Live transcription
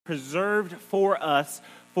preserved for us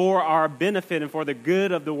for our benefit and for the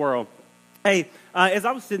good of the world. Hey, as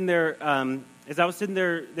I was sitting there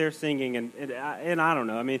singing, and I don't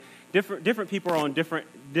know, I mean, different people are on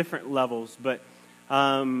different levels, but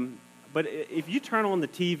if you turn on the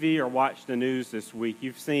TV or watch the news this week,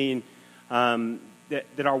 you've seen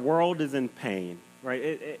that our world is in pain,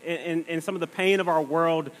 right? And some of the pain of our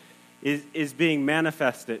world is being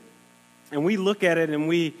manifested, and we look at it and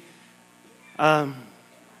we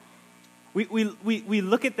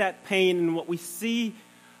look at that pain, and what we see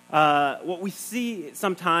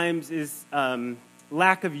sometimes is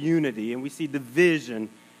lack of unity, and we see division,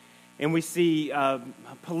 and we see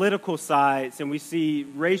political sides, and we see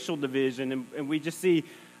racial division, and we just see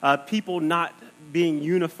people not being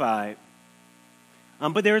unified.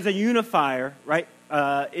 But there is a unifier, right,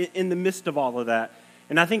 in the midst of all of that.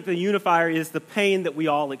 And I think the unifier is the pain that we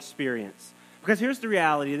all experience. Because here's the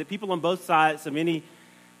reality, that people on both sides of any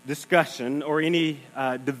discussion or any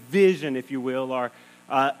division, if you will,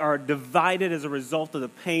 are divided as a result of the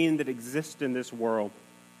pain that exists in this world.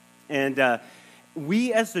 And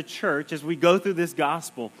we as the church, as we go through this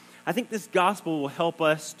gospel, I think this gospel will help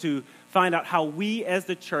us to find out how we as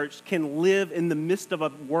the church can live in the midst of a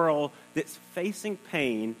world that's facing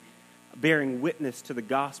pain, bearing witness to the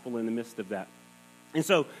gospel in the midst of that. And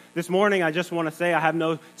so this morning, I just want to say I have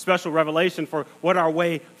no special revelation for what our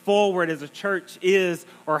way forward as a church is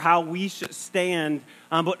or how we should stand.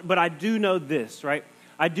 But I do know this, right?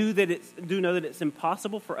 I do know that it's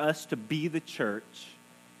impossible for us to be the church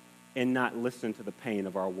and not listen to the pain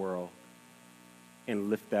of our world and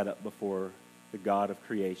lift that up before the God of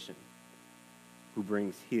creation who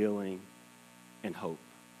brings healing and hope.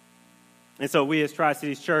 And so we as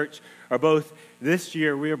Tri-Cities Church are both, this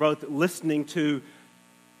year, we are both listening to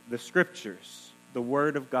the Scriptures, the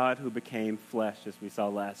Word of God who became flesh, as we saw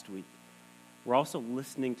last week. We're also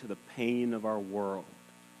listening to the pain of our world.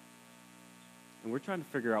 And we're trying to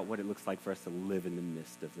figure out what it looks like for us to live in the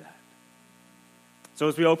midst of that. So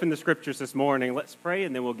as we open the Scriptures this morning, let's pray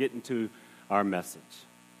and then we'll get into our message.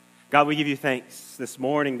 God, we give you thanks this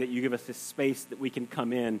morning that you give us this space that we can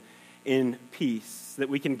come in peace, that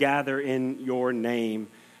we can gather in your name.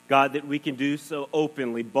 God, that we can do so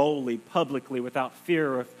openly, boldly, publicly, without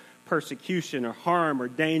fear of persecution or harm or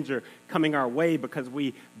danger coming our way because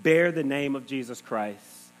we bear the name of Jesus Christ.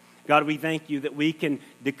 God, we thank you that we can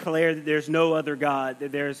declare that there's no other God,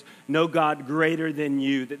 that there's no God greater than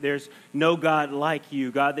you, that there's no God like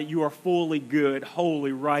you, God, that you are fully good,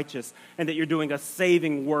 holy, righteous, and that you're doing a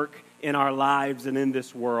saving work in our lives and in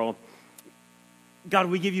this world. God,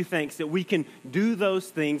 we give you thanks that we can do those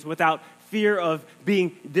things without fear of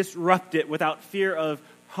being disrupted, without fear of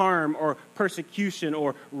harm or persecution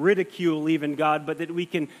or ridicule even, God, but that we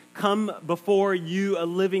can come before you, a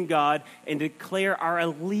living God, and declare our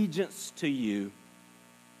allegiance to you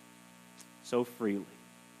so freely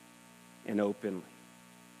and openly.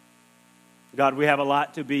 God, we have a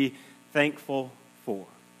lot to be thankful for.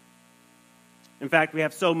 In fact, we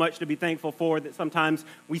have so much to be thankful for that sometimes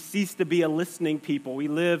we cease to be a listening people. We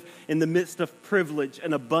live in the midst of privilege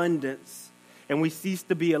and abundance, and we cease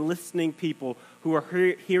to be a listening people who are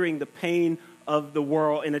hearing the pain of the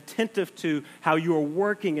world and attentive to how you are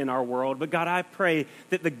working in our world. But God, I pray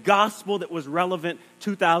that the gospel that was relevant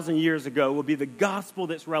 2,000 years ago will be the gospel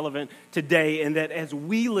that's relevant today, and that as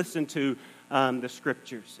we listen to the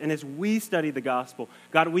Scriptures and as we study the gospel,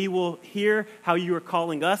 God, we will hear how you are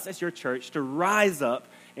calling us as your church to rise up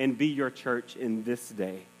and be your church in this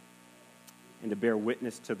day and to bear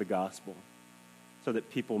witness to the gospel so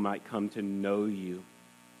that people might come to know you,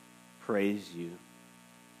 praise you,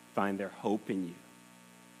 find their hope in you,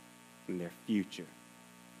 and their future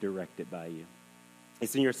directed by you.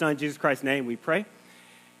 It's in your Son, Jesus Christ's name, we pray.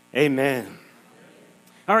 Amen.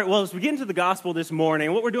 All right, well, as we get into the gospel this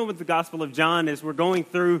morning, what we're doing with the Gospel of John is we're going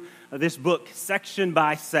through this book section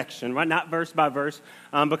by section, right? Not verse by verse,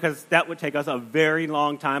 because that would take us a very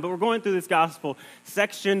long time. But we're going through this gospel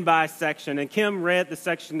section by section. And Kim read the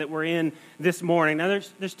section that we're in this morning. Now,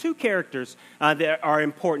 there's two characters that are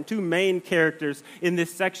important, two main characters in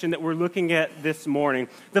this section that we're looking at this morning.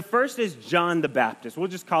 The first is John the Baptist. We'll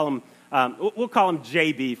just call him we'll call him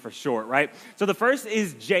JB for short, right? So the first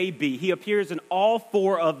is JB. He appears in all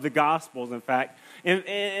four of the Gospels, in fact.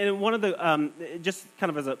 And one of the, just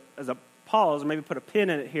kind of as a pause, maybe put a pin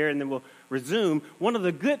in it here, and then we'll resume, one of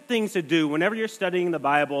the good things to do whenever you're studying the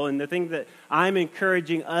Bible, and the thing that I'm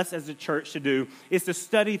encouraging us as a church to do, is to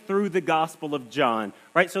study through the Gospel of John,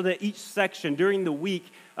 right? So that each section, during the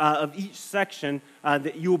week of each section,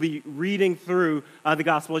 that you will be reading through the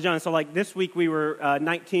Gospel of John. So like this week we were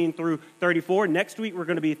 19 through 34. Next week we're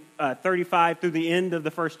going to be 35 through the end of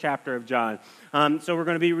the first chapter of John. So we're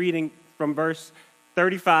going to be reading from verse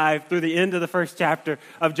 35 through the end of the first chapter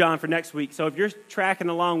of John for next week. So if you're tracking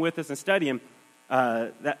along with us and studying,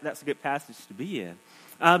 that's a good passage to be in.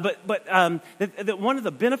 But one of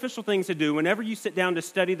the beneficial things to do whenever you sit down to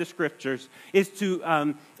study the Scriptures is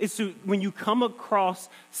to when you come across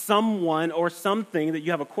someone or something that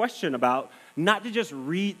you have a question about, not to just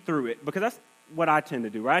read through it, because that's what I tend to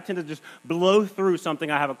do, right? I tend to just blow through something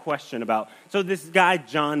I have a question about. So this guy,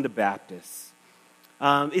 John the Baptist.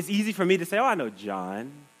 It's easy for me to say, I know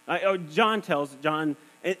John. John,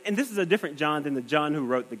 and this is a different John than the John who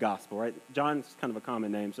wrote the gospel, right? John's kind of a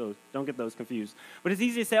common name, so don't get those confused. But it's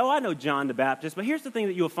easy to say, I know John the Baptist. But here's the thing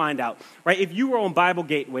that you'll find out, right? If you were on Bible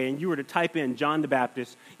Gateway and you were to type in John the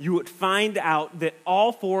Baptist, you would find out that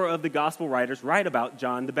all four of the gospel writers write about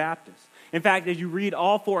John the Baptist. In fact, as you read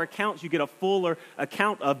all four accounts, you get a fuller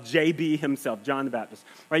account of J.B. himself, John the Baptist,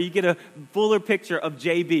 right? You get a fuller picture of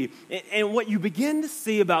J.B. And what you begin to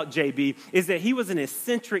see about J.B. is that he was an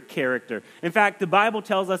eccentric character. In fact, the Bible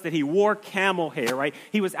tells us that he wore camel hair, right?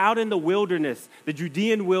 He was out in the wilderness, the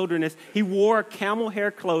Judean wilderness. He wore camel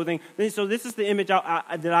hair clothing. So this is the image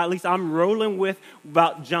at least I'm rolling with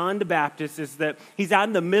about John the Baptist, is that he's out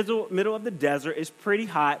in the middle of the desert. It's pretty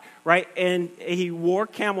hot, right? And he wore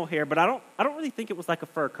camel hair, but I don't really think it was like a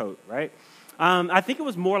fur coat, right? I think it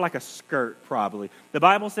was more like a skirt, probably. The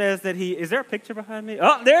Bible says that is there a picture behind me?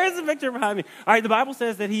 Oh, there is a picture behind me. All right, the Bible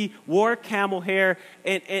says that he wore camel hair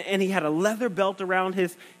and he had a leather belt around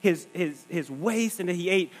his waist, and that he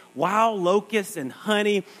ate wild locusts and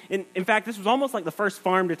honey. And in fact, this was almost like the first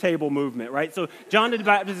farm-to-table movement, right? So John the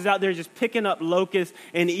Baptist is out there just picking up locusts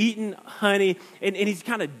and eating honey, and he's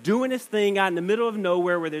kind of doing his thing out in the middle of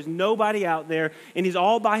nowhere where there's nobody out there, and he's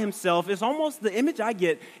all by himself. It's almost, the image I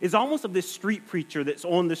get is almost of this street preacher that's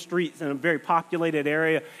on the streets in a very populated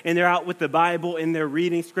area, and they're out with the Bible and they're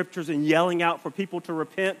reading scriptures and yelling out for people to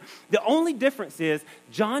repent. The only difference is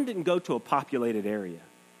John didn't go to a populated area,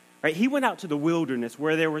 right? He went out to the wilderness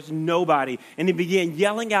where there was nobody, and he began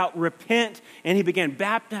yelling out, repent, and he began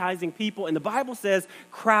baptizing people, and the Bible says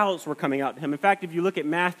crowds were coming out to him. In fact, if you look at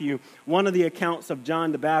Matthew, one of the accounts of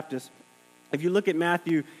John the Baptist, if you look at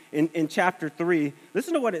Matthew in chapter 3,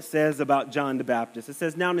 listen to what it says about John the Baptist. It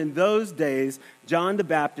says, now in those days, John the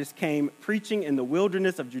Baptist came preaching in the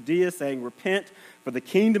wilderness of Judea, saying, repent, for the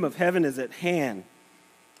kingdom of heaven is at hand.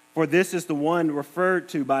 For this is the one referred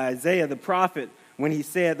to by Isaiah the prophet, when he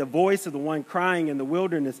said, the voice of the one crying in the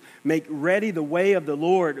wilderness, make ready the way of the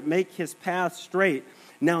Lord, make his path straight.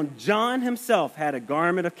 Now John himself had a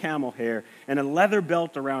garment of camel hair and a leather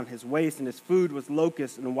belt around his waist, and his food was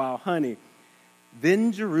locusts and wild honey.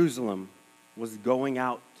 Then Jerusalem was going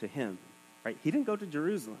out to him, right? He didn't go to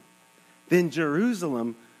Jerusalem. Then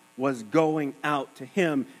Jerusalem was going out to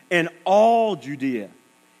him, and all Judea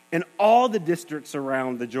and all the districts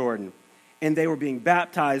around the Jordan. And they were being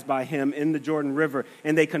baptized by him in the Jordan River,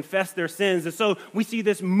 and they confessed their sins. And so we see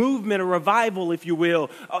this movement, a revival, if you will,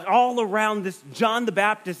 all around this John the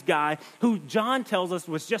Baptist guy, who John tells us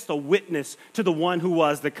was just a witness to the one who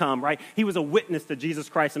was to come, right? He was a witness to Jesus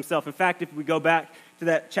Christ himself. In fact, if we go back to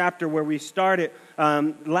that chapter where we started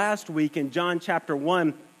last week in John chapter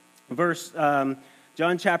 1,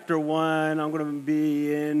 John chapter 1, I'm going to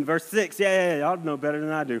be in verse 6. Yeah, y'all know better than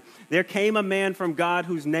I do. There came a man from God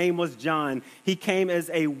whose name was John. He came as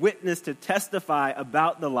a witness to testify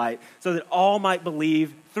about the light, so that all might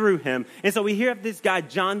believe through him. And so we hear of this guy,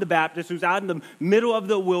 John the Baptist, who's out in the middle of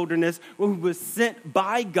the wilderness, who was sent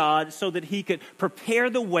by God so that he could prepare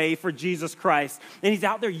the way for Jesus Christ. And he's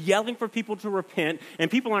out there yelling for people to repent, and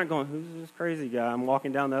people aren't going, who's this crazy guy? I'm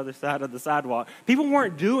walking down the other side of the sidewalk. People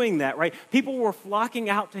weren't doing that, right? People were flocking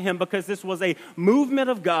out to him because this was a movement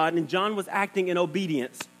of God, and John was acting in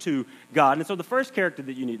obedience to God. And so the first character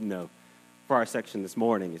that you need to know for our section this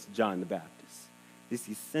morning is John the Baptist. This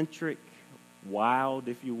eccentric, wild,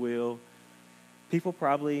 if you will. People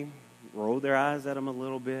probably rolled their eyes at him a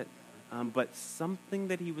little bit, but something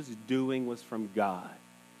that he was doing was from God,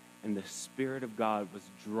 and the Spirit of God was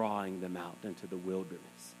drawing them out into the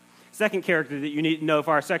wilderness. Second character that you need to know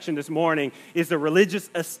for our section this morning is the religious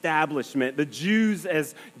establishment, the Jews,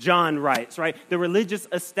 as John writes, right? The religious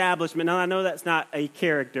establishment. Now, I know that's not a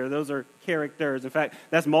character. Those are characters. In fact,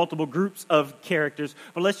 that's multiple groups of characters.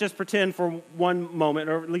 But let's just pretend for one moment,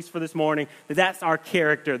 or at least for this morning, that that's our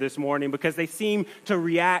character this morning, because they seem to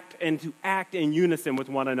react and to act in unison with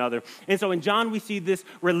one another. And so in John, we see this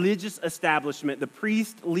religious establishment, the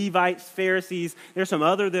priests, Levites, Pharisees. There's some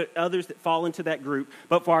others that fall into that group.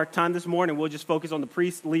 But for our time this morning, we'll just focus on the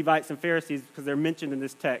priests, Levites, and Pharisees because they're mentioned in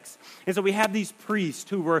this text. And so we have these priests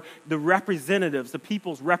who were the representatives, the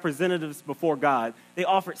people's representatives before God. They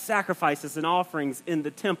offered sacrifices and offerings in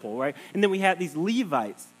the temple, right? And then we had these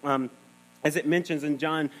Levites, as it mentions in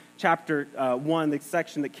John chapter 1, the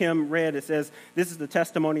section that Kim read. It says, this is the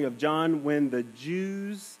testimony of John when the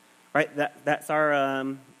Jews, right? That's our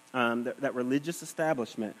that religious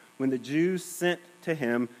establishment. When the Jews sent to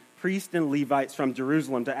him priests and Levites from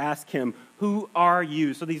Jerusalem to ask him, who are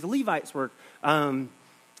you? So these Levites were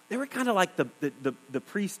they were kind of like the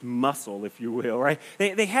priest muscle, if you will, right?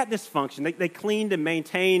 They had this function. They cleaned and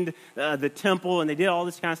maintained the temple, and they did all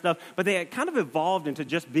this kind of stuff, but they had kind of evolved into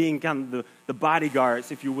just being kind of the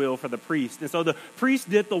bodyguards, if you will, for the priest. And so the priests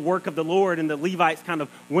did the work of the Lord, and the Levites kind of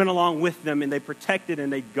went along with them, and they protected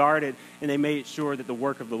and they guarded, and they made sure that the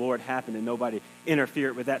work of the Lord happened, and nobody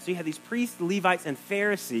interfered with that. So you had these priests, Levites, and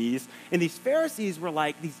Pharisees, and these Pharisees were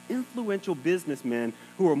like these influential businessmen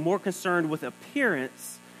who were more concerned with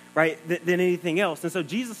appearance, right, than anything else. And so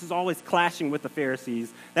Jesus is always clashing with the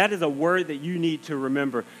Pharisees. That is a word that you need to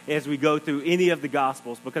remember as we go through any of the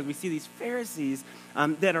Gospels, because we see these Pharisees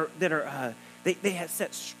they had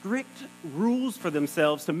set strict rules for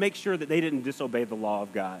themselves to make sure that they didn't disobey the law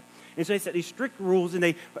of God. And so they set these strict rules, and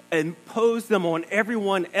they imposed them on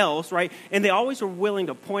everyone else, right? And they always were willing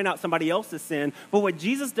to point out somebody else's sin. But what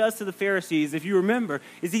Jesus does to the Pharisees, if you remember,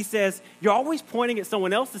 is he says, you're always pointing at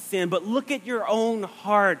someone else's sin, but look at your own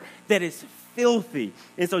heart that is filthy.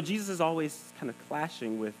 And so Jesus is always kind of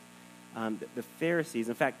clashing with the Pharisees.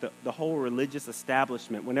 In fact, the whole religious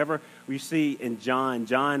establishment. Whenever we see in John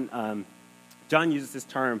uses this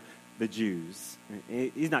term, the Jews.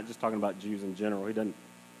 He's not just talking about Jews in general. He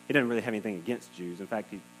doesn't really have anything against Jews. In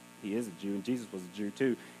fact, he is a Jew, and Jesus was a Jew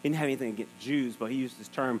too. He didn't have anything against Jews, but he used this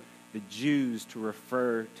term, the Jews, to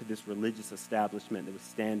refer to this religious establishment that was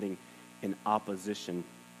standing in opposition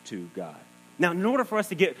to God. Now, in order for us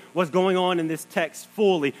to get what's going on in this text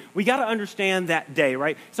fully, we got to understand that day,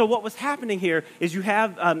 right? So what was happening here is you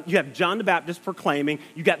have John the Baptist proclaiming,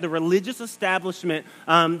 you got the religious establishment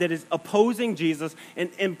that is opposing Jesus,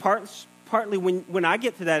 and partly when I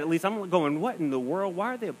get to that, at least, I'm going, what in the world?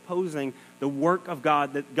 Why are they opposing the work of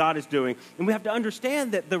God that God is doing? And we have to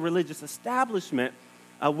understand that the religious establishment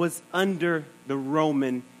was under the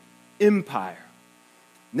Roman Empire.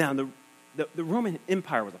 Now, the Roman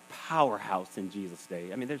Empire was a powerhouse in Jesus'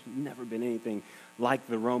 day. I mean, there's never been anything like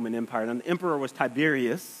the Roman Empire. Now, the emperor was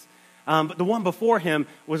Tiberius. But the one before him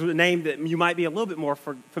was a name that you might be a little bit more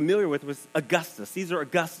familiar with, was Augustus, Caesar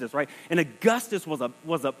Augustus, right? And Augustus was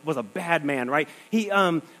a bad man, right? He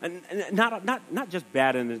not just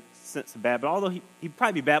bad in the sense of bad, but although he'd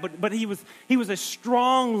probably be bad, but he was a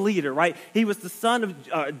strong leader, right? He was the son of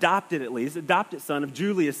adopted son of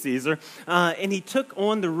Julius Caesar, and he took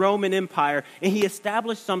on the Roman Empire, and he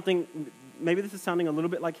established something. Maybe this is sounding a little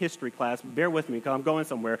bit like history class, but bear with me because I'm going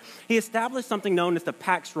somewhere. He established something known as the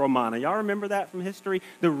Pax Romana. Y'all remember that from history?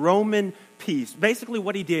 The Roman peace. Basically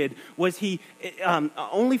what he did was he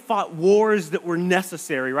only fought wars that were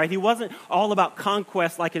necessary, right? He wasn't all about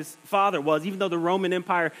conquest like his father was, even though the Roman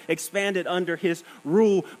Empire expanded under his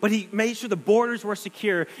rule, but he made sure the borders were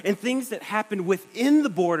secure, and things that happened within the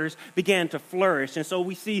borders began to flourish. And so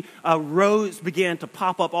we see roads began to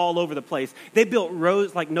pop up all over the place. They built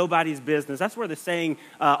roads like nobody's business. That's where the saying,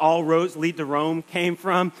 all roads lead to Rome, came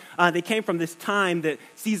from. They came from this time that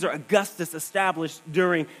Caesar Augustus established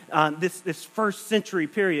during this first century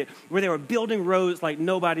period, where they were building roads like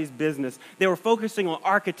nobody's business. They were focusing on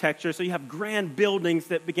architecture, so you have grand buildings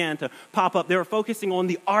that began to pop up. They were focusing on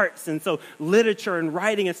the arts, and so literature and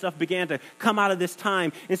writing and stuff began to come out of this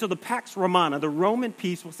time. And so the Pax Romana, the Roman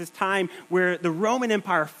peace, was this time where the Roman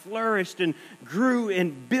Empire flourished and grew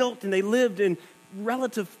and built, and they lived in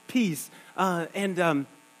relative peace. And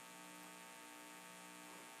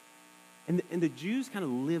the Jews kind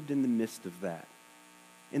of lived in the midst of that.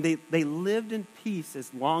 And they lived in peace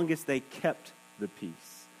as long as they kept the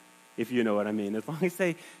peace, if you know what I mean. As long as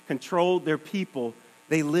they controlled their people,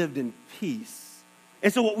 they lived in peace.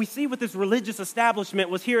 And so what we see with this religious establishment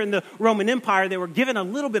was here in the Roman Empire, they were given a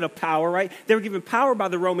little bit of power, right? They were given power by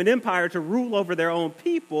the Roman Empire to rule over their own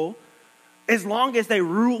people. as long as they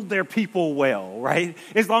ruled their people well, right?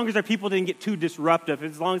 As long as their people didn't get too disruptive,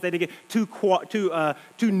 as long as they didn't get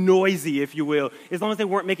too noisy, if you will, as long as they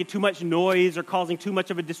weren't making too much noise or causing too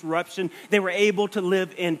much of a disruption, they were able to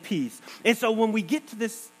live in peace. And so when we get to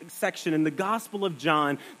this section in the Gospel of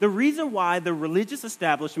John, the reason why the religious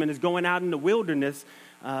establishment is going out in the wilderness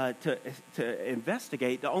to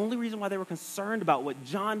investigate, the only reason why they were concerned about what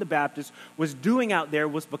John the Baptist was doing out there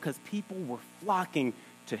was because people were flocking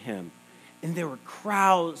to him. And there were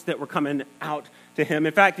crowds that were coming out to him.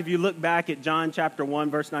 In fact, if you look back at John chapter 1,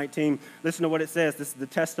 verse 19, listen to what it says. This is the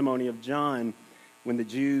testimony of John when the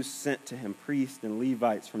Jews sent to him priests and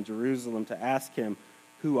Levites from Jerusalem to ask him,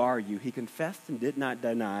 "Who are you?" He confessed and did not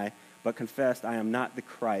deny, but confessed, "I am not the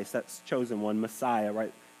Christ." That's chosen one, Messiah,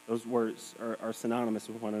 right? Those words are synonymous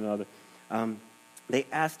with one another. They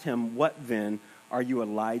asked him, "What then? Are you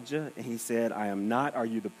Elijah?" And he said, "I am not." "Are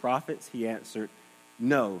you the prophets?" He answered,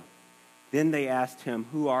 "No." Then they asked him,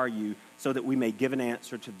 "Who are you?" so that we may give an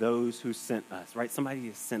answer to those who sent us, right? Somebody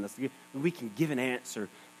has sent us. We can give an answer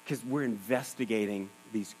because we're investigating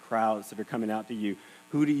these crowds that are coming out to you.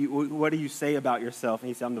 What do you say about yourself? And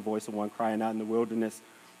he said, "I'm the voice of one crying out in the wilderness,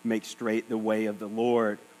 make straight the way of the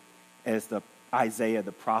Lord," as the Isaiah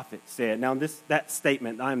the prophet said. Now that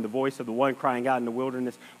statement, "I am the voice of the one crying out in the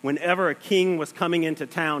wilderness," whenever a king was coming into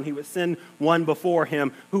town, he would send one before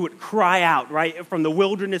him who would cry out, right, from the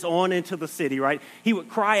wilderness on into the city, right? He would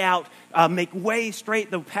cry out, "Make way straight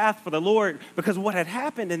the path for the Lord," because what had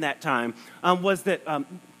happened in that time was that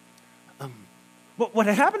what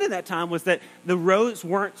had happened in that time was that the roads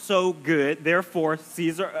weren't so good. Therefore,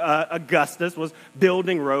 Caesar Augustus was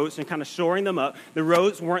building roads and kind of shoring them up. The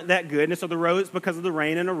roads weren't that good. And so the roads, because of the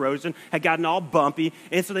rain and erosion, had gotten all bumpy.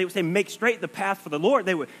 And so they would say, "Make straight the path for the Lord."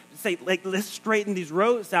 They would say, let's straighten these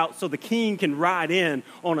roads out so the king can ride in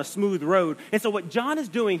on a smooth road. And so what John is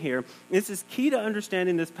doing here, this is key to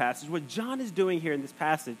understanding this passage, what John is doing here in this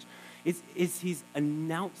passage is he's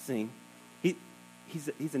announcing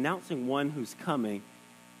He's announcing one who's coming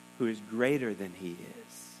who is greater than he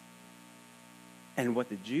is. And what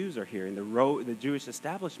the Jews are hearing, the Jewish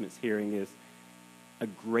establishment's hearing, is a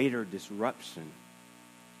greater disruption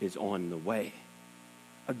is on the way.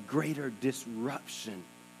 A greater disruption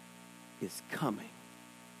is coming.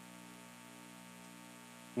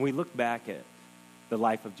 When we look back at the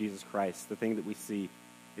life of Jesus Christ, the thing that we see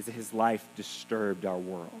is that his life disturbed our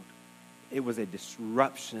world. It was a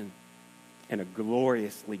disruption in a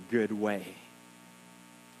gloriously good way.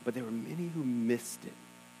 But there were many who missed it.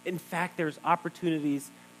 In fact, there are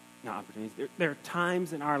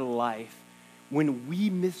times in our life when we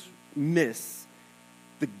miss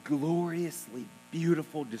the gloriously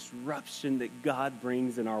beautiful disruption that God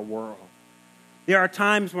brings in our world. There are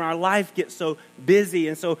times when our life gets so busy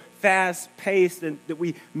and so fast-paced and that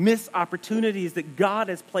we miss opportunities that God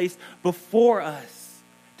has placed before us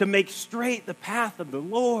to make straight the path of the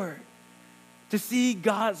Lord, to see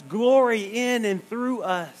God's glory in and through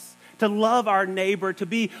us, to love our neighbor, to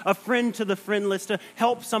be a friend to the friendless, to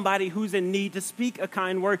help somebody who's in need, to speak a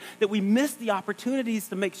kind word, that we miss the opportunities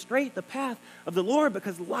to make straight the path of the Lord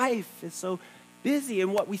because life is so busy.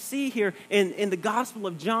 And what we see here in the Gospel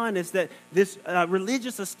of John is that this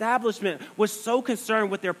religious establishment was so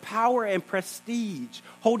concerned with their power and prestige,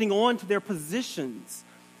 holding on to their positions,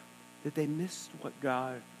 that they missed what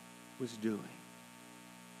God was doing.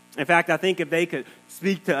 In fact, I think if they could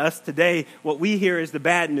speak to us today, what we hear is the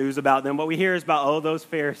bad news about them. What we hear is about, those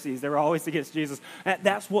Pharisees, they were always against Jesus.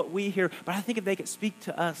 That's what we hear. But I think if they could speak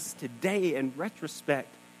to us today in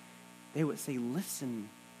retrospect, they would say, "Listen,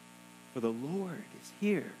 for the Lord is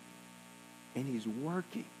here, and he's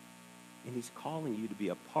working, and he's calling you to be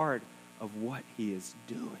a part of what he is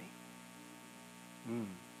doing."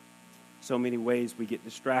 So many ways we get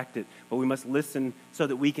distracted, but we must listen so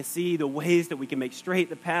that we can see the ways that we can make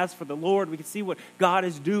straight the paths for the Lord. We can see what God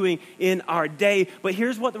is doing in our day. But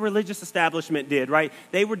here's what the religious establishment did, right?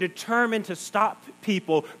 They were determined to stop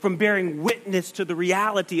people from bearing witness to the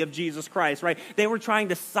reality of Jesus Christ, right? They were trying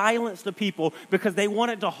to silence the people because they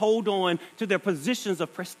wanted to hold on to their positions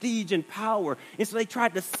of prestige and power. And so they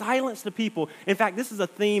tried to silence the people. In fact, this is a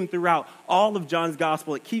theme throughout all of John's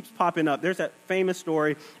gospel. It keeps popping up. There's that famous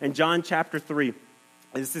story in John chapter 3.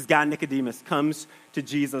 This guy Nicodemus comes to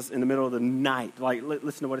Jesus in the middle of the night.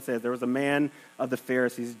 Listen to what it says. There was a man of the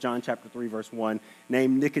Pharisees, John chapter 3, verse 1,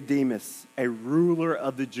 named Nicodemus, a ruler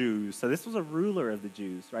of the Jews. So this was a ruler of the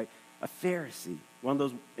Jews, right? A Pharisee, one of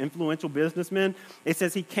those influential businessmen. It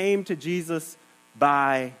says he came to Jesus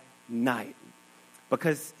by night.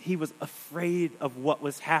 because he was afraid of what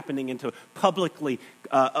was happening and to publicly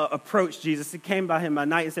approach Jesus. He came by him by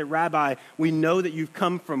night and said, "Rabbi, we know that you've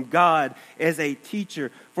come from God as a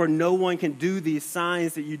teacher, for no one can do these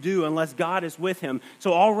signs that you do unless God is with him."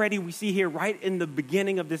 So already we see here right in the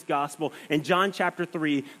beginning of this gospel, in John chapter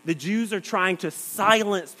 3, the Jews are trying to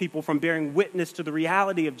silence people from bearing witness to the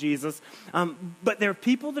reality of Jesus. But there are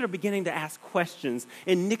people that are beginning to ask questions,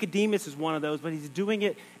 and Nicodemus is one of those, but he's doing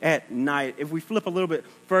it at night. If we flip a little bit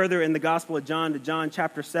further in the Gospel of John to John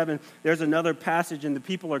chapter 7, there's another passage, and the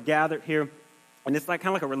people are gathered here, and it's like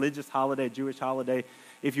kind of like a religious holiday, Jewish holiday,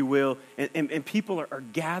 if you will, and people are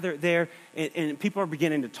gathered there, and people are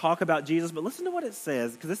beginning to talk about Jesus. But listen to what it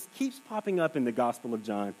says, because this keeps popping up in the Gospel of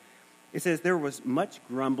John. It says, "There was much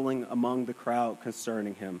grumbling among the crowd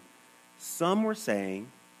concerning him. Some were saying,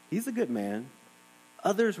 'He's a good man.'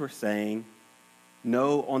 Others were saying,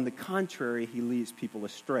 'No, on the contrary, he leads people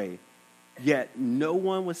astray.' Yet no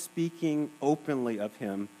one was speaking openly of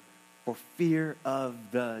him for fear of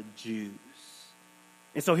the Jews."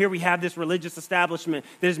 And so here we have this religious establishment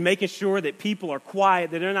that is making sure that people are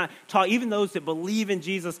quiet, that they're not talking. Even those that believe in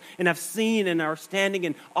Jesus and have seen and are standing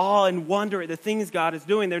in awe and wonder at the things God is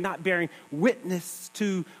doing, they're not bearing witness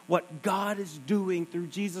to what God is doing through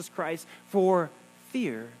Jesus Christ for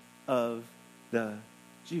fear of the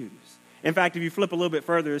Jews. In fact, if you flip a little bit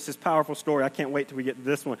further, it's this powerful story. I can't wait till we get to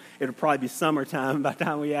this one. It'll probably be summertime by the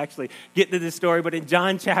time we actually get to this story. But in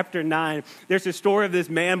John chapter 9, there's a story of this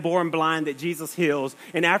man born blind that Jesus heals.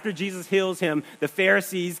 And after Jesus heals him, the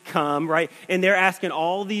Pharisees come, right? And they're asking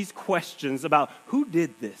all these questions about who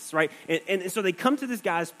did this, right? And so they come to this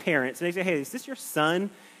guy's parents and they say, "Hey, is this your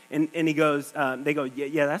son?" And he goes, they go,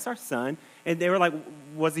 yeah, that's our son. And they were like,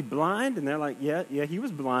 "Was he blind?" And they're like, yeah, he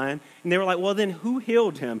was blind. And they were like, "Well, then who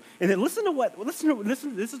healed him?" And then listen.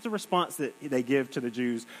 This is the response that they give to the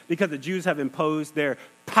Jews, because the Jews have imposed their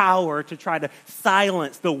power to try to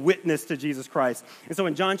silence the witness to Jesus Christ. And so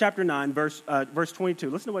in John chapter 9, verse 22,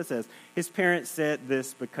 listen to what it says. "His parents said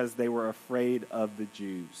this because they were afraid of the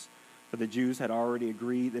Jews. For the Jews had already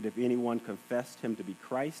agreed that if anyone confessed him to be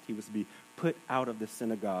Christ, he was to be put out of the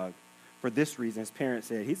synagogue. For this reason, his parents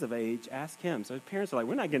said, 'He's of age, ask him.'" So his parents are like,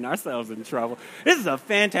 "We're not getting ourselves in trouble. This is a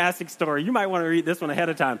fantastic story. You might want to read this one ahead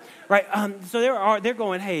of time." Right? So they're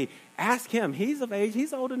going, "Hey, ask him. He's of age.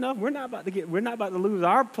 He's old enough. We're not about to lose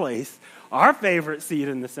our place, our favorite seat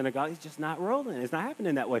in the synagogue." It's just not rolling. It's not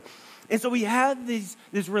happening that way. And so we have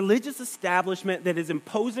this religious establishment that is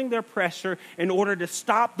imposing their pressure in order to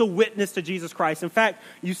stop the witness to Jesus Christ. In fact,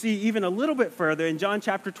 you see even a little bit further in John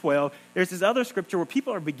chapter 12, there's this other scripture where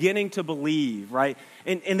people are beginning to believe, right?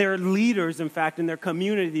 And there are leaders, in fact, in their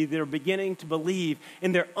community that are beginning to believe,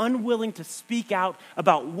 and they're unwilling to speak out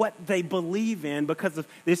about what they believe in because of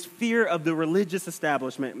this fear of the religious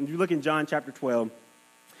establishment. And you look in John chapter 12,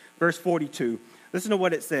 verse 42. Listen to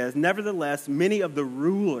what it says. "Nevertheless, many of the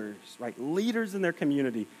rulers," right, leaders in their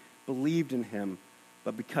community, "believed in him.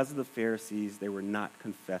 But because of the Pharisees, they were not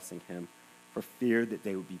confessing him for fear that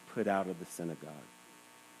they would be put out of the synagogue.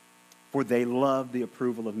 For they loved the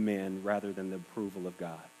approval of men rather than the approval of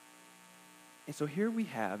God." And so here we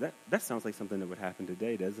have, that sounds like something that would happen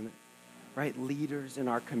today, doesn't it? Right? Leaders in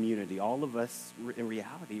our community. All of us, in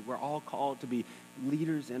reality, we're all called to be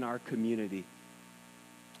leaders in our community.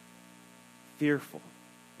 Fearful,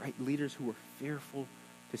 right? Leaders who are fearful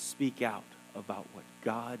to speak out about what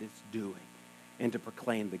God is doing and to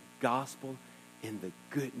proclaim the gospel and the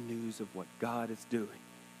good news of what God is doing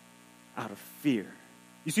out of fear.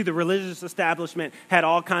 You see, the religious establishment had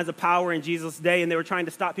all kinds of power in Jesus' day, and they were trying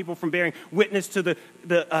to stop people from bearing witness to the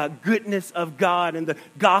goodness of God and the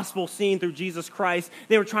gospel seen through Jesus Christ.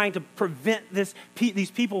 They were trying to prevent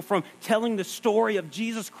these people from telling the story of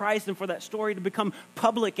Jesus Christ and for that story to become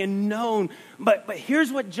public and known. But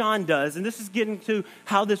here's what John does, and this is getting to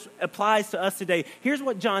how this applies to us today. Here's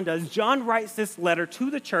what John does. John writes this letter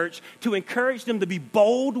to the church to encourage them to be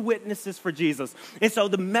bold witnesses for Jesus. And so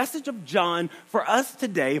the message of John for us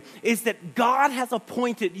today is that God has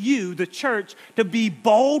appointed you, the church, to be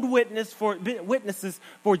bold witnesses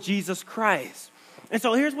for Jesus Christ. And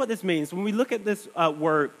so here's what this means. When we look at this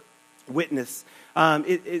word witness,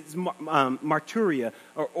 it's marturia,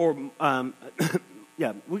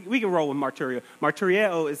 yeah, we can roll with marturia.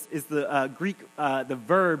 Marturieo is the Greek, the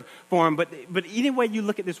verb form, but any way you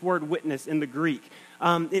look at this word witness in the Greek,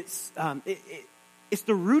 it's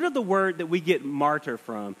the root of the word that we get martyr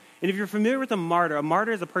from. And if you're familiar with a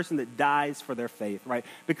martyr is a person that dies for their faith, right?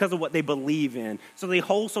 Because of what they believe in. So they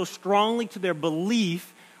hold so strongly to their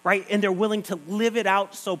belief, right? And they're willing to live it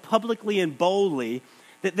out so publicly and boldly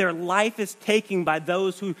that their life is taken by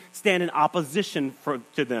those who stand in opposition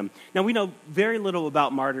to them. Now, we know very little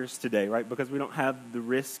about martyrs today, right? Because we don't have the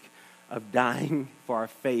risk of dying for our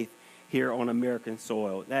faith here on American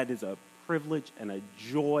soil. That is a privilege and a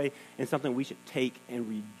joy and something we should take and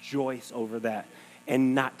rejoice over that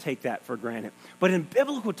and not take that for granted. But in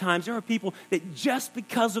biblical times, there are people that just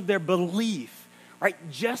because of their belief, right,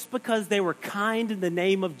 just because they were kind in the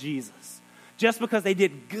name of Jesus, just because they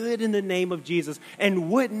did good in the name of Jesus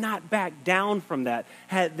and would not back down from that,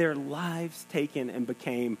 had their lives taken and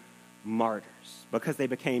became martyrs because they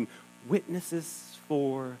became witnesses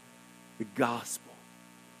for the gospel.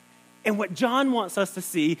 And what John wants us to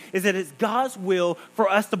see is that it's God's will for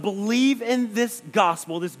us to believe in this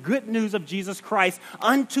gospel, this good news of Jesus Christ,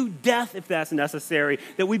 unto death if that's necessary,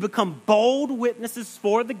 that we become bold witnesses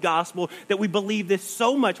for the gospel, that we believe this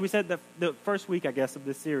so much. We said the first week, I guess, of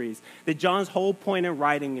this series, that John's whole point in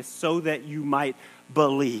writing is so that you might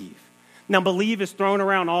believe. Now, believe is thrown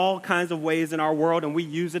around all kinds of ways in our world, and we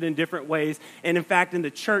use it in different ways. And in fact, in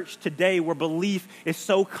the church today, where belief is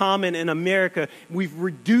so common in America, we've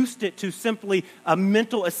reduced it to simply a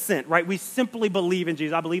mental assent, right? We simply believe in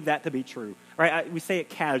Jesus. I believe that to be true, right? We say it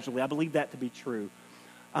casually. I believe that to be true.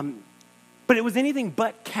 But it was anything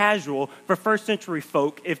but casual for first century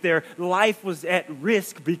folk if their life was at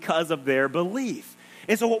risk because of their belief.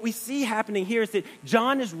 And so what we see happening here is that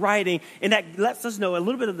John is writing, and that lets us know a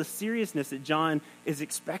little bit of the seriousness that John is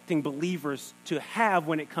expecting believers to have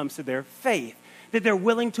when it comes to their faith, that they're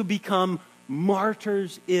willing to become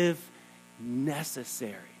martyrs if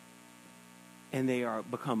necessary. And they are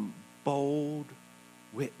become bold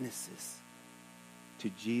witnesses to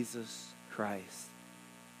Jesus Christ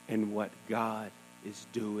and what God is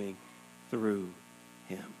doing through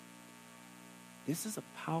him. This is a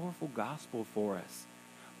powerful gospel for us.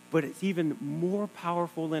 But it's even more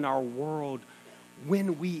powerful in our world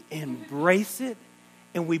when we embrace it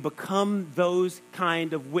and we become those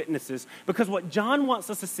kind of witnesses. Because what John wants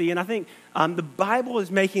us to see, and I think the Bible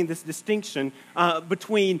is making this distinction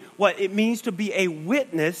between what it means to be a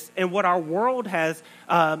witness and what our world has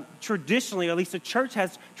traditionally, or at least the church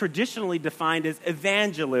has traditionally defined as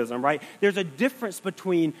evangelism, right? There's a difference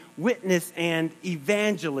between witness and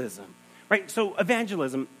evangelism, right? So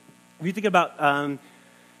evangelism, if you think about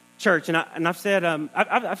church, and I've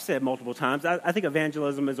said multiple times, I think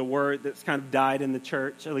evangelism is a word that's kind of died in the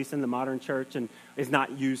church, at least in the modern church, and is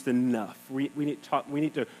not used enough. We need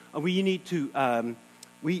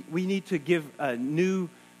to give a new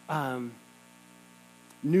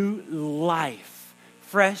life,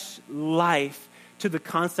 fresh life to the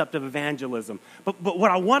concept of evangelism. But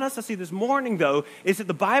what I want us to see this morning, though, is that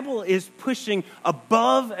the Bible is pushing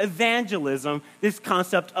above evangelism this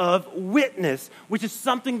concept of witness, which is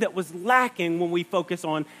something that was lacking when we focus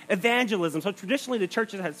on evangelism. So traditionally, the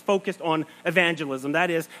church has focused on evangelism.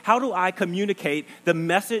 That is, how do I communicate the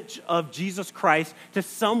message of Jesus Christ to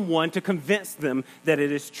someone to convince them that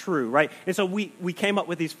it is true, right? And so we came up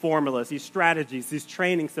with these formulas, these strategies, these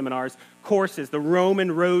training seminars, courses, the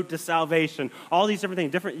Roman road to salvation, all these different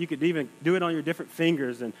things. You could even do it on your different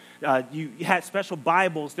fingers. And you had special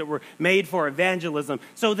Bibles that were made for evangelism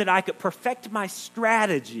so that I could perfect my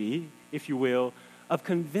strategy, if you will, of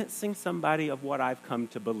convincing somebody of what I've come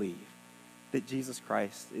to believe, that Jesus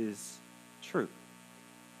Christ is true.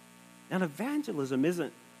 And evangelism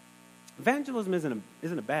isn't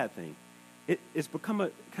a bad thing. It's become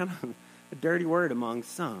a kind of a dirty word among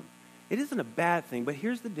some. It isn't a bad thing, but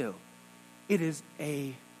here's the deal. It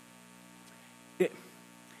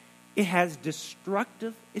has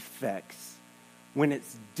destructive effects when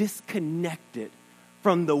it's disconnected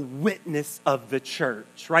from the witness of the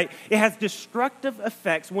church, right? It has destructive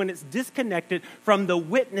effects when it's disconnected from the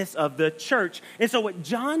witness of the church. And so what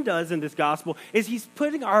John does in this gospel is he's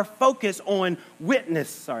putting our focus on witness.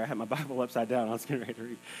 Sorry, I had my Bible upside down. I was getting ready to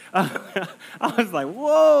read. I was like,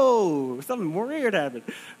 whoa, something weird happened.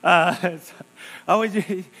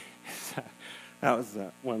 That was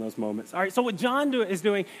one of those moments. All right, so what John is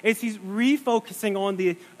doing is he's refocusing on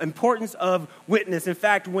the importance of witness. In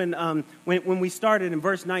fact, when we started in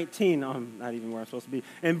verse 19, not even where I'm supposed to be,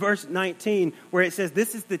 in verse 19, where it says,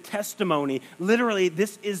 this is the testimony, literally,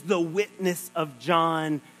 this is the witness of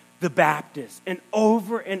John the Baptist. And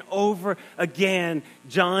over again,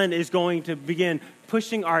 John is going to begin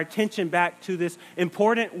pushing our attention back to this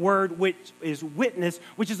important word, which is witness,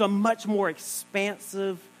 which is a much more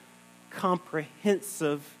expansive,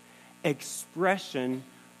 comprehensive expression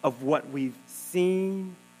of what we've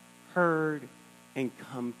seen, heard, and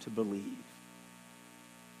come to believe.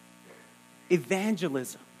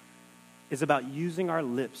 Evangelism is about using our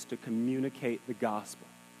lips to communicate the gospel.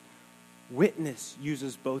 witness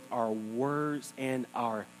uses both our words and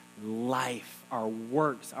our life, our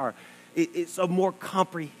works, it's a more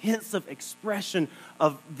comprehensive expression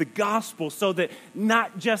of the gospel, so that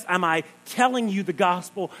not just am I telling you the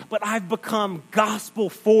gospel, but I've become gospel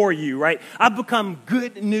for you, right? I've become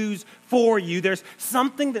good news for you. There's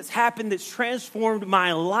something that's happened that's transformed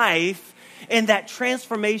my life, and that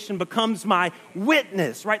transformation becomes my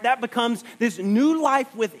witness, right? That becomes this new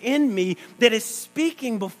life within me that is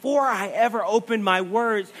speaking before I ever open my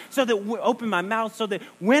words, open my mouth, so that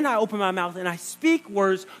when I open my mouth and I speak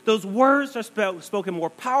words, those words are spoken more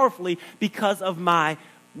powerfully because of my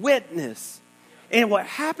witness. And what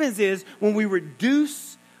happens is when we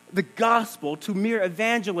reduce the gospel to mere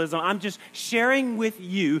evangelism, I'm just sharing with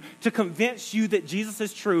you to convince you that Jesus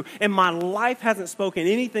is true, and my life hasn't spoken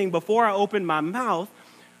anything before I open my mouth,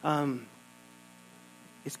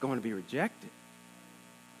 it's going to be rejected,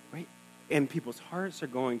 right? And people's hearts are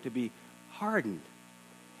going to be hardened.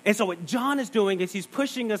 And so what John is doing is he's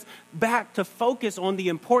pushing us back to focus on the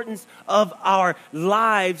importance of our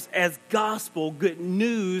lives as gospel, good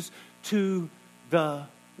news to the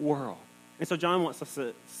world. And so John wants us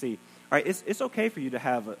to see, all right, it's okay for you to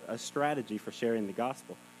have a strategy for sharing the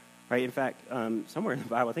gospel, right? In fact, somewhere in the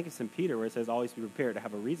Bible, I think it's in Peter, where it says, always be prepared to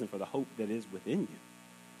have a reason for the hope that is within you,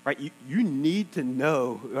 right? You need to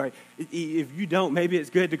know, right? If you don't, maybe it's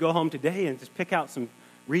good to go home today and just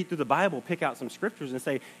read through the Bible, pick out some scriptures and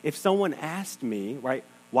say, if someone asked me, right,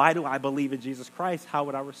 why do I believe in Jesus Christ, how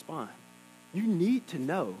would I respond? You need to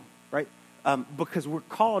know, right? Because we're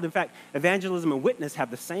called, in fact, evangelism and witness have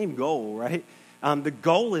the same goal, right? The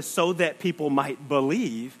goal is so that people might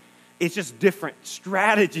believe. It's just different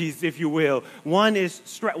strategies, if you will. One is,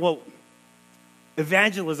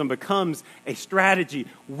 evangelism becomes a strategy.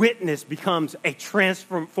 Witness becomes a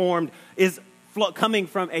coming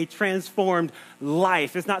from a transformed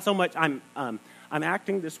life. It's not so much I'm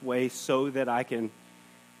acting this way so that I can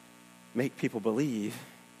make people believe,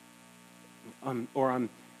 or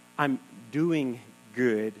I'm doing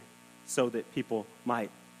good so that people might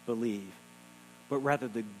believe. But rather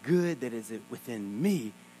the good that is within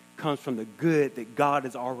me comes from the good that God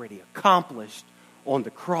has already accomplished on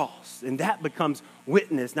the cross. And that becomes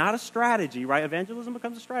witness, not a strategy, right? Evangelism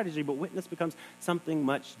becomes a strategy, but witness becomes something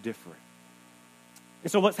much different.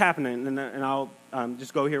 And so what's happening, and I'll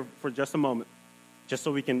just go here for just a moment, just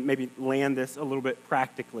so we can maybe land this a little bit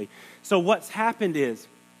practically. So what's happened is,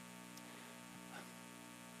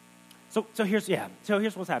 So here's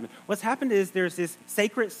what's happened. What's happened is there's this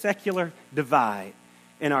sacred secular divide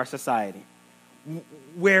in our society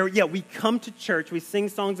where, we come to church, we sing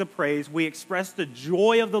songs of praise, we express the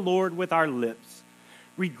joy of the Lord with our lips,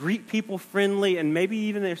 we greet people friendly, and maybe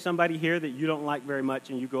even there's somebody here that you don't like very much,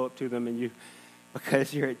 and you go up to them and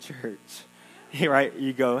because you're at church, right?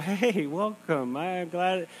 You go, hey, welcome, I'm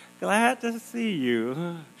glad to see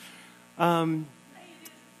you.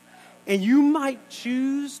 And you might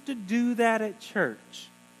choose to do that at church,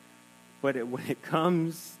 but when it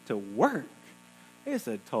comes to work, it's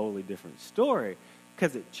a totally different story.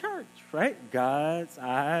 Because at church, right, God's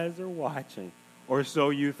eyes are watching, or so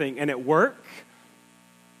you think. And at work,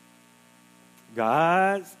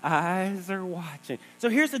 God's eyes are watching. So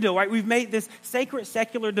here's the deal, right? We've made this sacred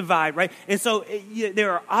secular divide, right? And so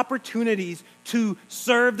there are opportunities to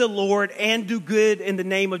serve the Lord and do good in the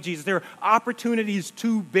name of Jesus. There are opportunities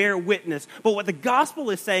to bear witness. But what the gospel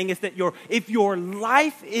is saying is that if your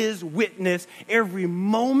life is witness, every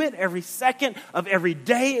moment, every second of every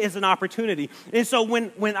day is an opportunity. And so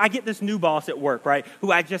when I get this new boss at work, right,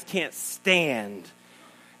 who I just can't stand,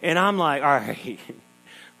 and I'm like, all right,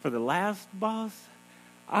 for the last boss,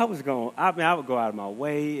 I would go out of my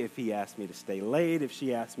way if he asked me to stay late, if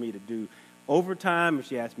she asked me to do overtime, if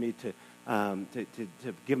she asked me to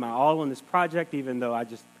give my all on this project, even though I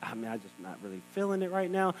just not really feeling it right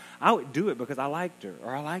now. I would do it because I liked her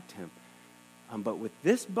or I liked him. But with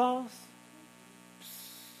this boss,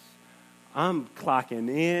 I'm clocking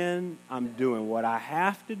in. I'm doing what I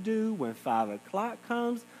have to do. When 5 o'clock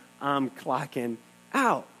comes, I'm clocking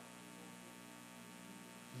out.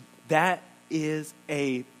 That is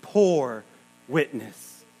a poor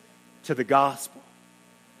witness to the gospel.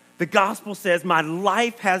 The gospel says my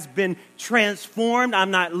life has been transformed.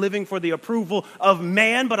 I'm not living for the approval of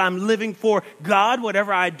man, but I'm living for God.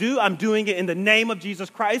 Whatever I do, I'm doing it in the name of Jesus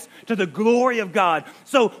Christ to the glory of God.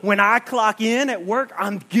 So when I clock in at work,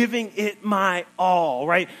 I'm giving it my all,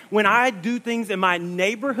 right? When I do things in my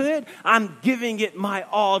neighborhood, I'm giving it my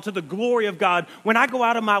all to the glory of God. When I go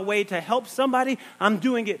out of my way to help somebody, I'm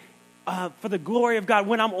doing it for the glory of God.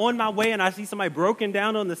 When I'm on my way and I see somebody broken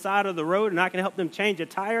down on the side of the road and I can help them change a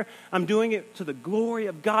tire, I'm doing it to the glory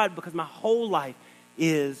of God because my whole life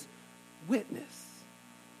is witness.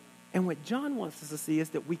 And what John wants us to see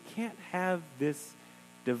is that we can't have this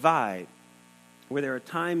divide where there are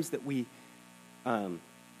times that we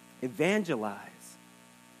evangelize,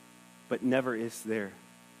 but never is there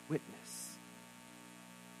witness.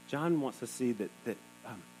 John wants to see that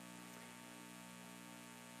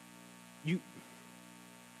you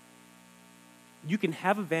can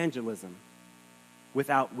have evangelism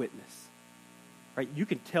without witness. Right? You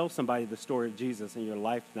can tell somebody the story of Jesus and your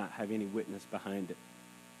life not have any witness behind it.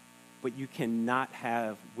 But you cannot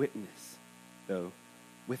have witness, though,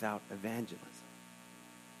 without evangelism.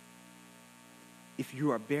 If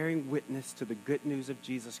you are bearing witness to the good news of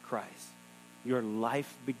Jesus Christ, your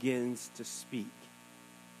life begins to speak.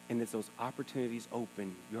 And as those opportunities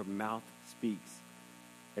open, your mouth speaks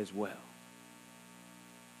as well.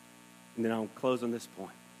 And then I'll close on this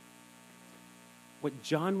point. What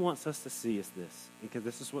John wants us to see is this, because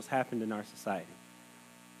this is what's happened in our society,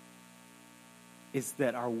 is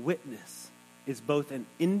that our witness is both an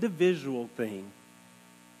individual thing,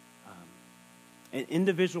 an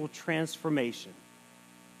individual transformation,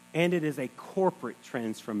 and it is a corporate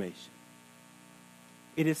transformation.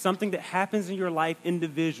 It is something that happens in your life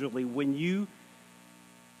individually when you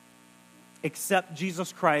accept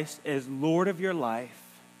Jesus Christ as Lord of your life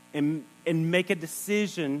and make a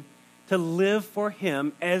decision to live for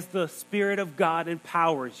Him as the Spirit of God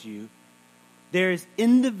empowers you. There is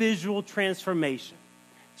individual transformation.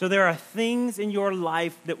 So there are things in your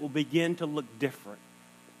life that will begin to look different.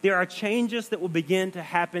 There are changes that will begin to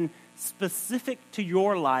happen specific to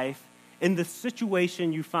your life in the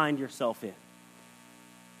situation you find yourself in.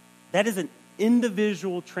 That is an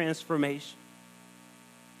individual transformation.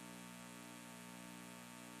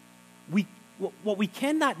 What we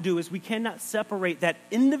cannot do is we cannot separate that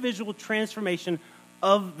individual transformation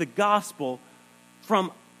of the gospel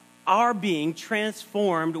from our being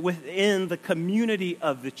transformed within the community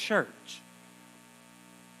of the church.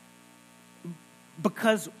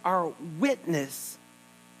 Because our witness,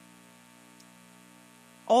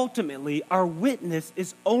 ultimately, our witness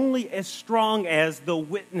is only as strong as the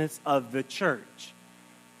witness of the church.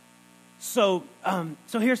 So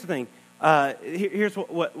here's the thing. Here's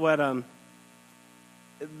what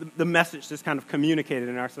the message that's kind of communicated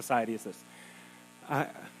in our society is this.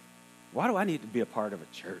 Why do I need to be a part of a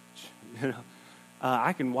church? You know,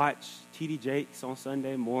 I can watch T.D. Jakes on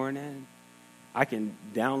Sunday morning. I can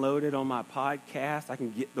download it on my podcast. I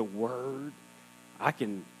can get the word. I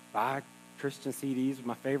can buy Christian CDs with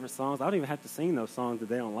my favorite songs. I don't even have to sing those songs that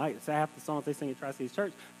they don't like. So half the songs they sing at Tri-Cities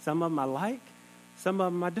Church, some of them I like, some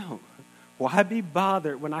of them I don't. Why be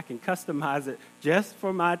bothered when I can customize it just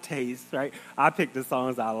for my taste, right? I pick the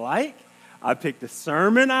songs I like. I pick the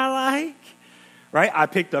sermon I like, right? I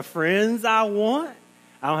pick the friends I want.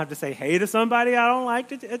 I don't have to say hey to somebody I don't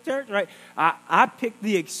like at church, right? I pick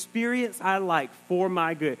the experience I like for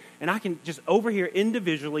my good. And I can just over here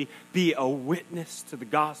individually be a witness to the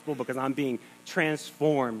gospel because I'm being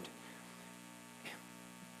transformed.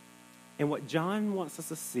 And what John wants us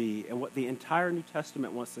to see, and what the entire New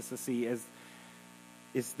Testament wants us to see, is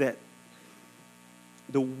that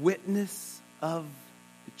the witness of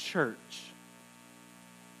the church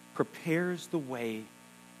prepares the way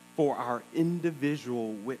for our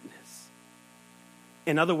individual witness.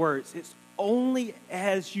 In other words, it's only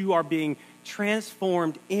as you are being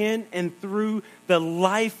transformed in and through the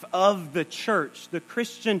life of the church, the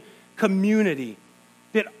Christian community,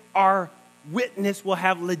 that our witness will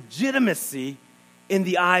have legitimacy in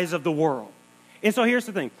the eyes of the world. And so here's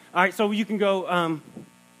the thing. All right, so you can go, all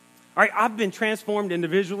right, I've been transformed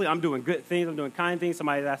individually. I'm doing good things. I'm doing kind things.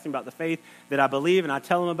 Somebody's asking about the faith that I believe, and I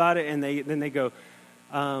tell them about it, and then they go,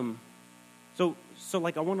 so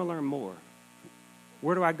like, I want to learn more.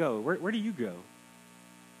 Where do I go? Where do you go?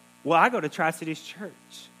 Well, I go to Tri-Cities Church.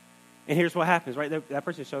 And here's what happens, right? That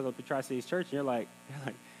person shows up at Tri-Cities Church, and you're like,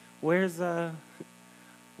 where's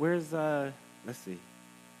let's see.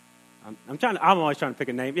 I'm always trying to pick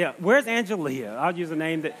a name. Yeah, where's Angelia? I'll use a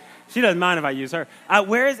name that she doesn't mind if I use her.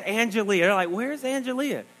 Where's Angelia? They're like, where's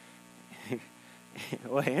Angelia?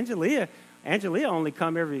 Well, Angelia only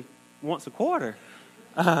come every once a quarter.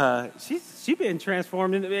 She's been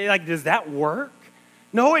transformed into, like, does that work?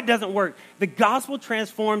 No, it doesn't work. The gospel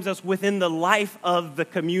transforms us within the life of the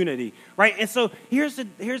community, right? And so here's the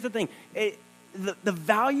thing. The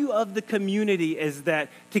value of the community is that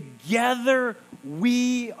together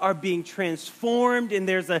we are being transformed, and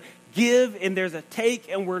there's a give and there's a take,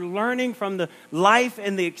 and we're learning from the life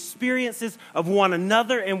and the experiences of one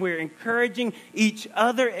another, and we're encouraging each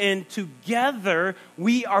other, and together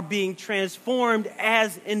we are being transformed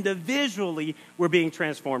as individually we're being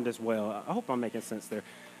transformed as well. I hope I'm making sense there.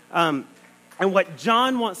 And what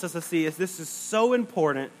John wants us to see is this is so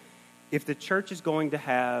important if the church is going to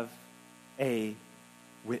have a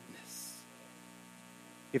witness.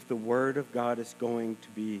 If the word of God is going to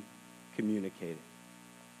be communicated.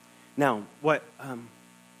 Now, what I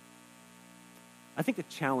think the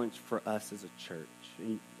challenge for us as a church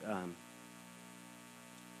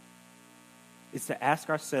is to ask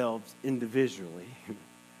ourselves individually,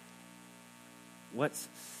 what's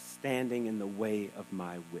standing in the way of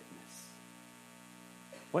my witness?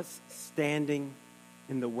 What's standing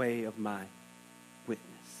in the way of my witness?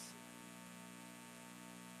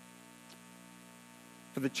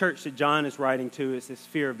 For the church that John is writing to, it's this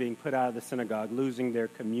fear of being put out of the synagogue, losing their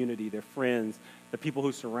community, their friends, the people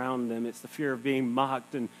who surround them. It's the fear of being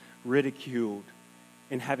mocked and ridiculed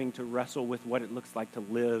and having to wrestle with what it looks like to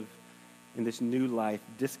live in this new life,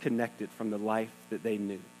 disconnected from the life that they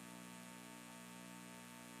knew.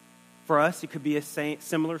 For us, it could be a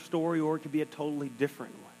similar story, or it could be a totally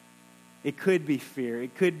different one. It could be fear.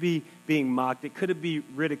 It could be being mocked. It could be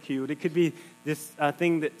ridiculed. It could be this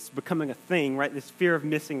thing that's becoming a thing, right? This fear of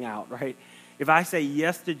missing out, right? If I say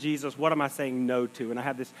yes to Jesus, what am I saying no to? And I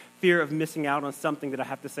have this fear of missing out on something that I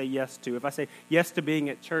have to say yes to. If I say yes to being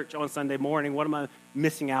at church on Sunday morning, what am I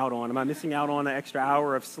missing out on? Am I missing out on an extra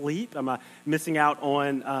hour of sleep? Am I missing out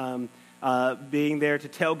on being there to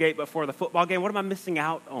tailgate before the football game? What am I missing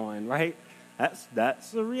out on, right?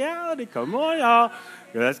 That's the reality. Come on, y'all.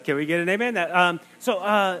 Can we get an amen?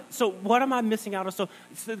 So what am I missing out on? So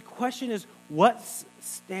the question is, what's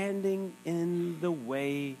standing in the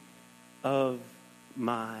way of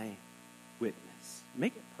my witness?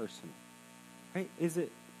 Make it personal, right? Is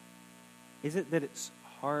it that it's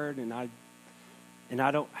hard and I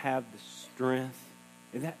don't have the strength?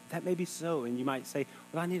 And that may be so. And you might say,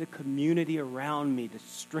 well, I need a community around me to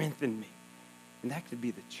strengthen me, and that could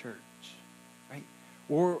be the church.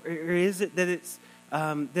 Or is it that it's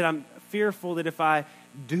that I'm fearful that if I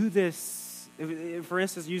do this, for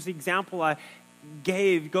instance, use the example I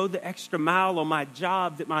gave, go the extra mile on my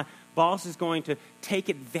job, that my boss is going to take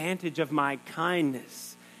advantage of my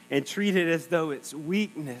kindness and treat it as though it's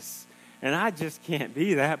weakness. And I just can't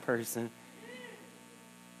be that person.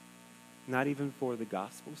 Not even for the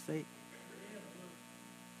gospel's sake.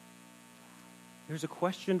 There's a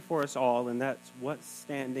question for us all, and that's what's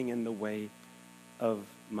standing in the way of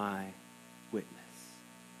my witness.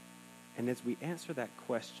 And as we answer that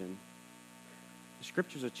question, the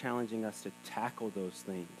scriptures are challenging us to tackle those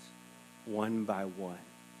things one by one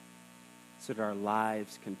so that our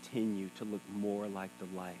lives continue to look more like the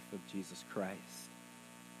life of Jesus Christ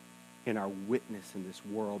and our witness in this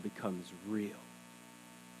world becomes real.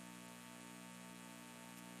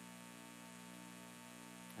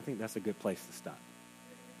 I think that's a good place to stop.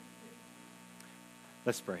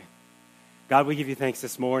 Let's pray. God, we give you thanks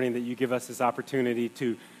this morning that you give us this opportunity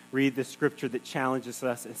to read the scripture that challenges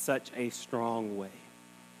us in such a strong way.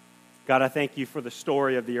 God, I thank you for the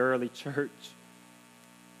story of the early church.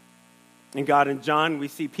 And God, in John, we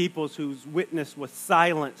see people whose witness was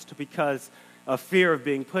silenced because of fear of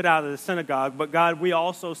being put out of the synagogue. But God, we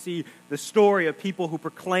also see the story of people who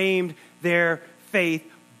proclaimed their faith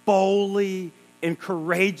boldly and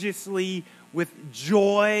courageously with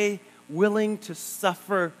joy, willing to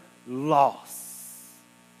suffer loss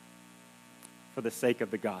for the sake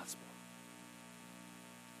of the gospel.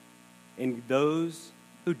 And those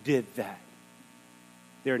who did that,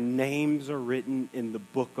 their names are written in the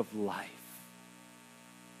book of life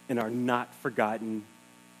and are not forgotten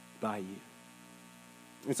by you.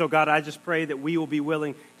 And so, God, I just pray that we will be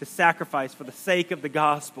willing to sacrifice for the sake of the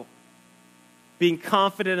gospel, being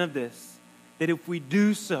confident of this, that if we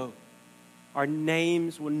do so, our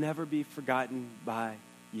names will never be forgotten by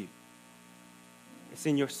you. It's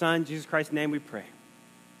in your Son, Jesus Christ's name we pray.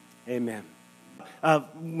 Amen.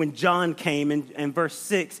 When John came in verse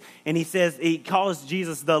 6, and he says, he calls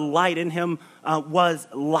Jesus the light, in him was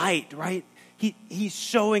light, right? He's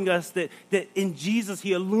showing us that in Jesus,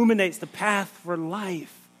 he illuminates the path for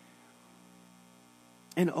life.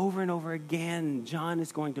 And over again, John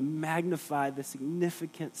is going to magnify the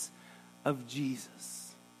significance of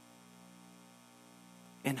Jesus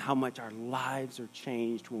and how much our lives are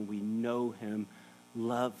changed when we know him,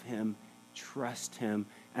 love him, trust him,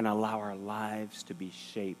 and allow our lives to be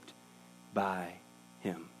shaped by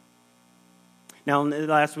him. Now,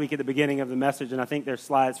 last week at the beginning of the message, and I think there's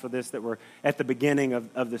slides for this that were at the beginning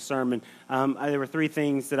of the sermon, there were 3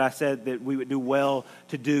 things that I said that we would do well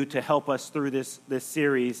to do to help us through this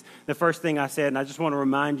series. The first thing I said, and I just want to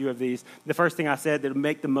remind you of these, the first thing I said that would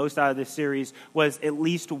make the most out of this series was at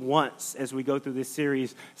least once as we go through this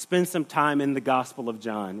series, spend some time in the Gospel of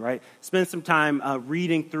John, right? Spend some time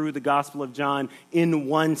reading through the Gospel of John in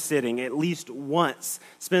one sitting, at least once.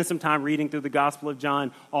 Spend some time reading through the Gospel of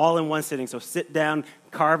John all in one sitting. So sit down,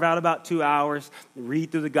 carve out about 2 hours, read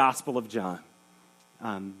through the Gospel of John.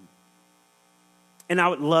 And I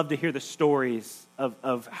would love to hear the stories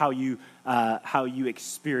of how you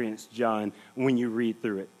experienced John when you read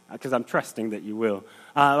through it, because I'm trusting that you will.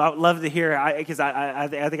 I would love to hear, because I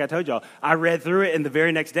think I told y'all, I read through it, and the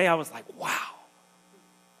very next day I was like, wow,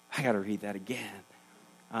 I got to read that again.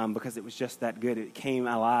 Because it was just that good. It came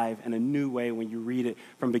alive in a new way when you read it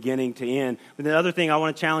from beginning to end. But the other thing I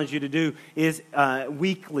want to challenge you to do is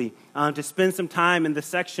weekly, to spend some time in the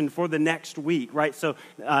section for the next week, right? So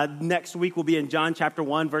next week will be in John chapter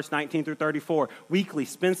 1, verse 19 through 34. Weekly,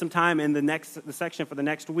 spend some time in the section for the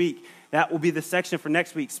next week. That will be the section for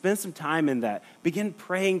next week. Spend some time in that. Begin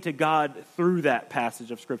praying to God through that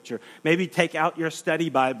passage of Scripture. Maybe take out your study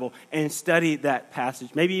Bible and study that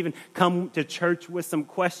passage. Maybe even come to church with some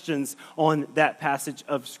questions on that passage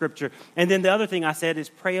of Scripture. And then the other thing I said is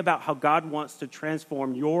pray about how God wants to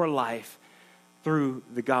transform your life through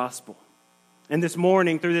the gospel. And this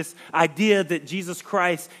morning, through this idea that Jesus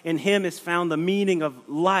Christ, in Him is found the meaning of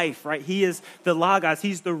life, right? He is the Logos.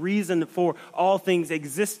 He's the reason for all things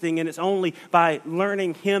existing. And it's only by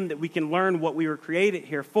learning Him that we can learn what we were created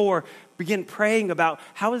here for. Begin praying about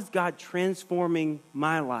how is God transforming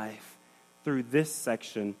my life through this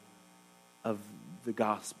section of the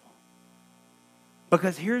gospel.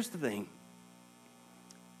 Because here's the thing.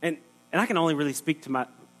 And I can only really speak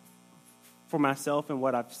for myself and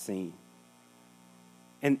what I've seen.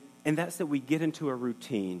 And that's that we get into a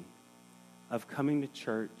routine of coming to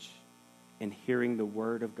church and hearing the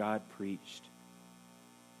Word of God preached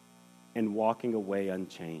and walking away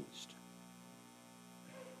unchanged.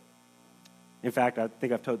 In fact, I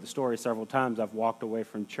think I've told the story several times. I've walked away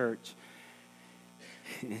from church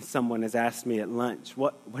and someone has asked me at lunch,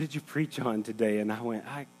 what did you preach on today? And I went,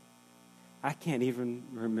 I can't even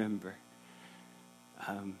remember.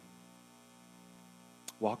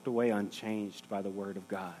 Walked away unchanged by the Word of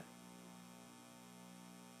God.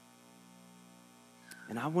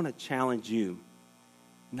 And I want to challenge you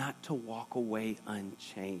not to walk away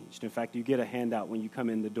unchanged. In fact, you get a handout when you come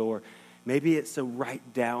in the door. Maybe it's to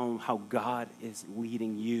write down how God is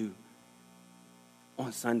leading you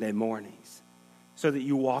on Sunday mornings so that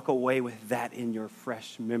you walk away with that in your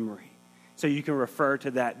fresh memory. So you can refer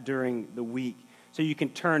to that during the week. So you can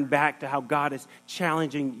turn back to how God is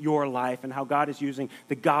challenging your life and how God is using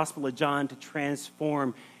the Gospel of John to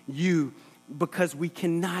transform you, because we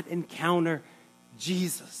cannot encounter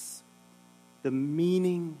Jesus, the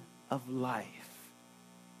meaning of life,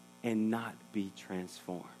 and not be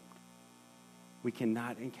transformed. We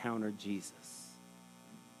cannot encounter Jesus,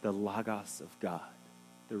 the Logos of God,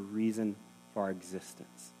 the reason for our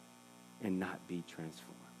existence, and not be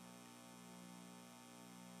transformed.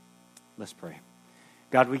 Let's pray.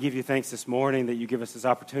 God, we give you thanks this morning that you give us this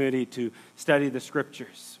opportunity to study the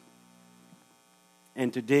Scriptures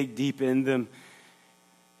and to dig deep in them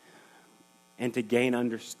and to gain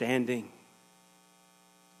understanding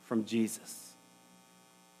from Jesus,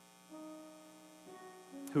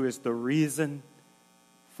 who is the reason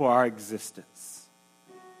for our existence.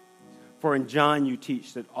 For in John you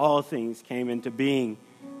teach that all things came into being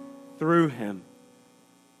through Him,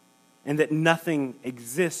 and that nothing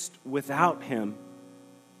exists without Him.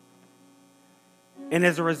 And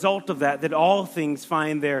as a result of that, that all things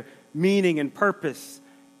find their meaning and purpose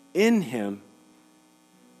in Him.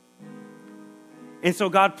 And so,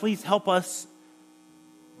 God, please help us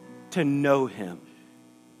to know Him.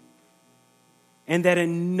 And that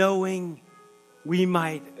in knowing, we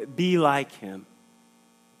might be like Him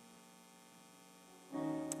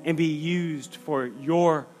and be used for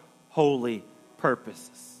your holy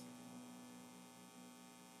purposes.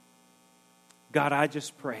 God, I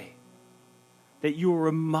just pray that you will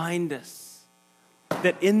remind us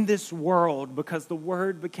that in this world, because the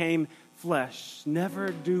Word became flesh, never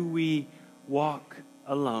do we walk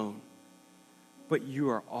alone, but you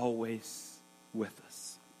are always with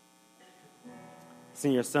us. It's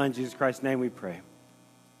in your Son, Jesus Christ's name we pray.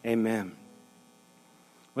 Amen.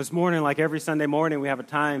 This morning, like every Sunday morning, we have a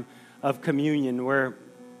time of communion where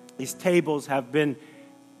these tables have been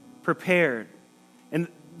prepared. And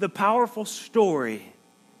the powerful story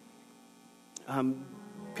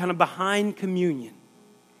kind of behind communion.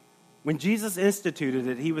 When Jesus instituted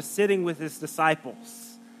it, he was sitting with his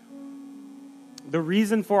disciples. The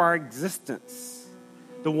reason for our existence,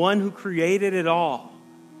 the one who created it all,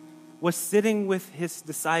 was sitting with his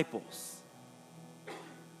disciples.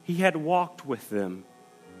 He had walked with them.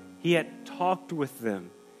 He had talked with them.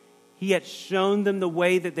 He had shown them the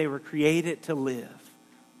way that they were created to live.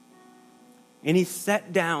 And he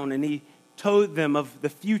sat down and he told them of the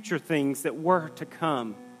future things that were to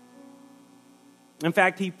come. In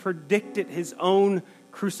fact, he predicted his own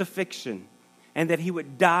crucifixion and that he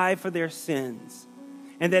would die for their sins.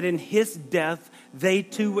 And that in his death, they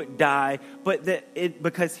too would die, but that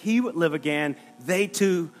because he would live again, they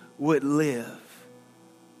too would live.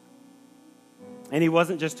 And he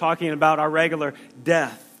wasn't just talking about our regular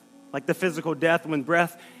death, like the physical death when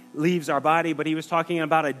breath leaves our body, but he was talking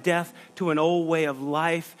about a death to an old way of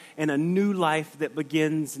life and a new life that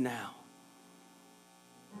begins now.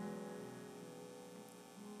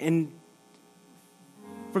 And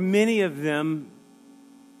for many of them,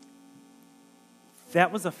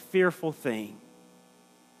 that was a fearful thing.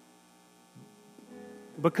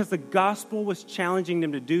 Because the gospel was challenging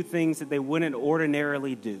them to do things that they wouldn't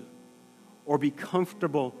ordinarily do or be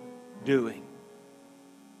comfortable doing.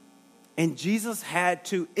 And Jesus had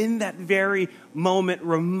to, in that very moment,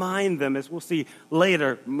 remind them, as we'll see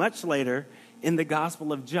later, much later, in the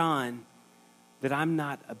Gospel of John, that I'm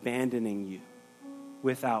not abandoning you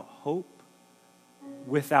without hope,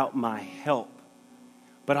 without my help.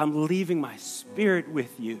 But I'm leaving my Spirit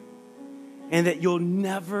with you. And that you'll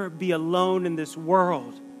never be alone in this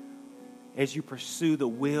world as you pursue the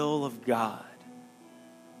will of God.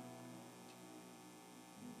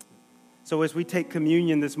 So as we take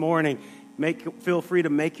communion this morning, feel free to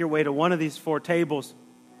make your way to one of these 4 tables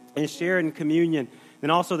and share in communion. And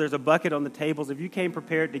also there's a bucket on the tables. If you came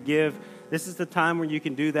prepared to give, this is the time where you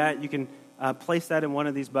can do that. You can place that in one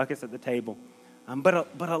of these buckets at the table. But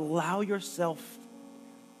allow yourself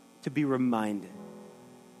to be reminded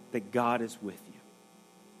that God is with you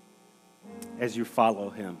as you follow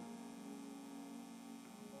him.